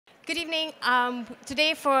Good evening.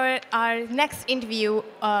 Today for our next interview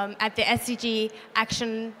at the SDG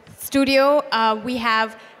Action Studio, we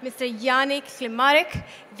have Mr. Yannick Glemarec,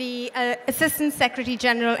 the Assistant Secretary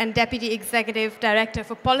General and Deputy Executive Director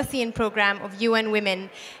for Policy and Program of UN Women,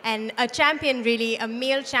 and a champion, really, a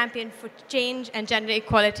male champion for change and gender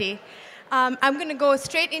equality. I'm going to go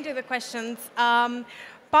straight into the questions.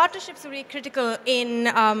 Partnerships are really critical in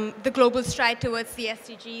the global stride towards the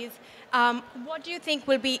SDGs. What do you think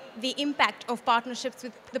will be the impact of partnerships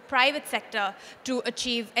with the private sector to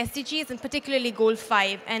achieve SDGs, and particularly Goal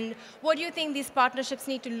 5? And what do you think these partnerships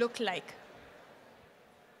need to look like?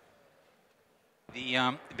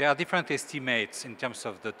 There are different estimates in terms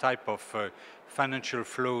of the type of financial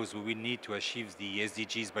flows we will need to achieve the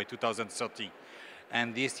SDGs by 2030.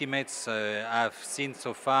 And the estimates I've seen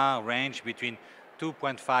so far range between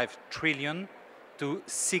 2.5 trillion to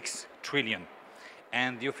 6 trillion.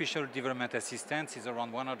 And the official development assistance is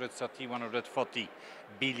around 130, 140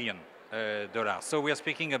 billion dollars. So we are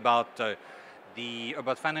speaking about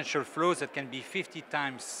financial flows that can be 50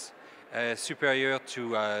 times superior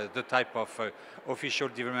to the type of official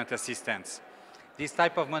development assistance. This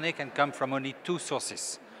type of money can come from only two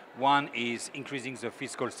sources. One is increasing the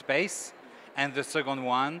fiscal space, and the second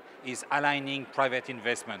one is aligning private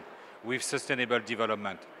investment with sustainable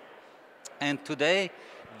development. And today,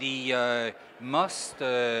 the most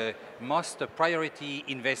priority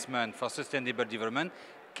investment for sustainable development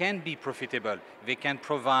can be profitable. They can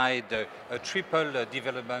provide a triple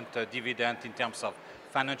development dividend in terms of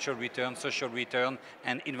financial return, social return,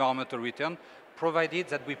 and environmental return, provided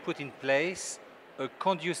that we put in place a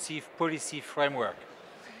conducive policy framework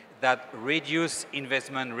that reduces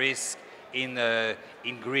investment risk in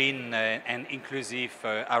green and inclusive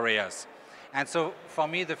areas. And so for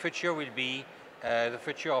me, the future will be the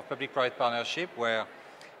future of public-private partnership, where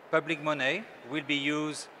public money will be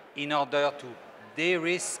used in order to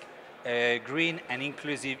de-risk green and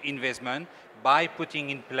inclusive investment by putting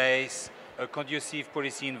in place a conducive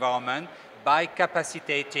policy environment, by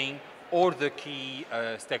capacitating all the key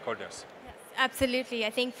stakeholders. Absolutely. I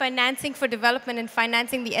think financing for development and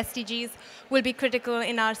financing the SDGs will be critical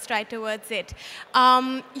in our stride towards it.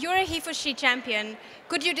 You're a HeForShe champion.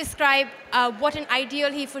 Could you describe what an ideal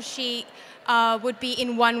HeForShe would be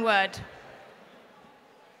in one word?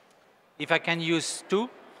 If I can use two?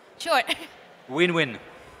 Sure. Win-win.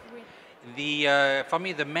 For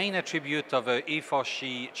me, the main attribute of a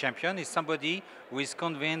HeForShe champion is somebody who is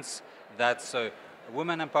convinced that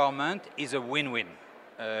women empowerment is a win-win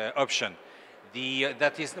option. We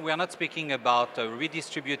are not speaking about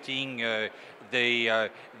redistributing the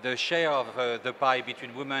share of the pie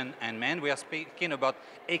between women and men. We are speaking about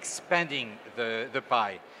expanding the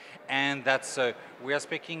pie. And we are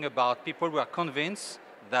speaking about people who are convinced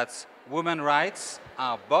that women's rights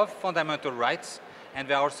are both fundamental rights, and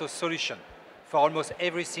they are also a solution for almost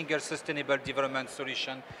every single sustainable development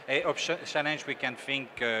solution, challenge we can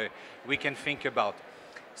think about.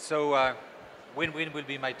 So win-win will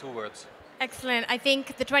be my two words. Excellent. I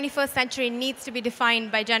think the 21st century needs to be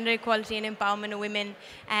defined by gender equality and empowerment of women,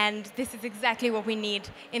 and this is exactly what we need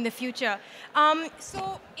in the future.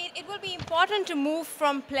 So it will be important to move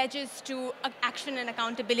from pledges to action and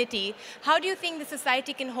accountability. How do you think the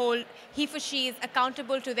society can hold HeForShes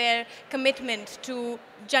accountable to their commitment to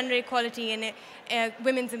gender equality and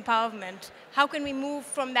women's empowerment? How can we move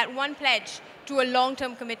from that one pledge to a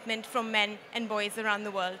long-term commitment from men and boys around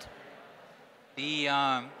the world?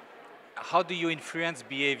 How do you influence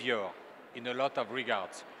behavior in a lot of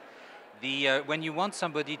regards? When you want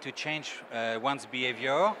somebody to change one's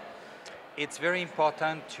behavior, it's very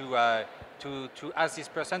important to ask this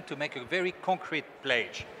person to make a very concrete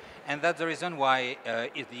pledge. And that's the reason why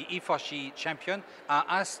the HeForShe champion are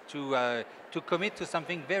asked to commit to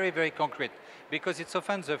something very, very concrete, because it's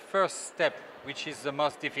often the first step which is the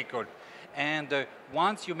most difficult. And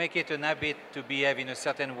once you make it an habit to behave in a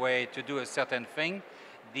certain way, to do a certain thing,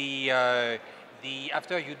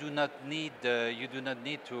 after you do not need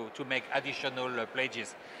to make additional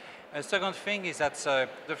pledges. A second thing is that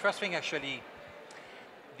the first thing actually,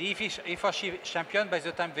 the HeForShe champion, by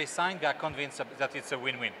the time they sign, they are convinced that it's a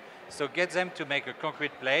win-win. So get them to make a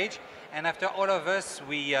concrete pledge, and after all of us,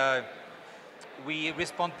 we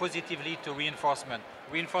respond positively to reinforcement.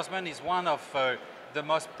 Reinforcement is one of the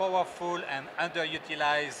most powerful and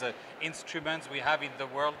underutilized instruments we have in the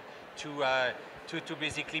world to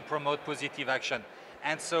basically promote positive action.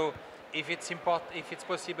 And so if it's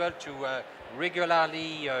possible to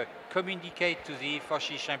regularly communicate to the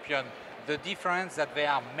HeForShe champion the difference that they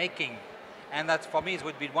are making, and that for me it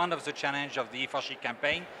would be one of the challenges of the HeForShe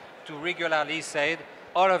campaign, to regularly say,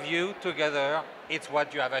 all of you together it's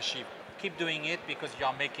what you have achieved. Keep doing it because you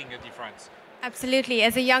are making a difference. Absolutely.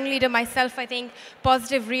 As a young leader myself, I think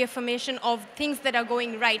positive reaffirmation of things that are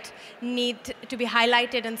going right need to be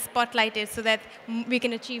highlighted and spotlighted so that we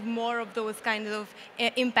can achieve more of those kinds of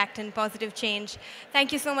impact and positive change.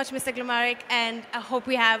 Thank you so much, Mr. Glemarec, and I hope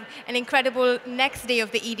we have an incredible next day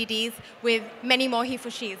of the EDDs with many more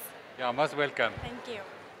HeForShes. You are most welcome. Thank you.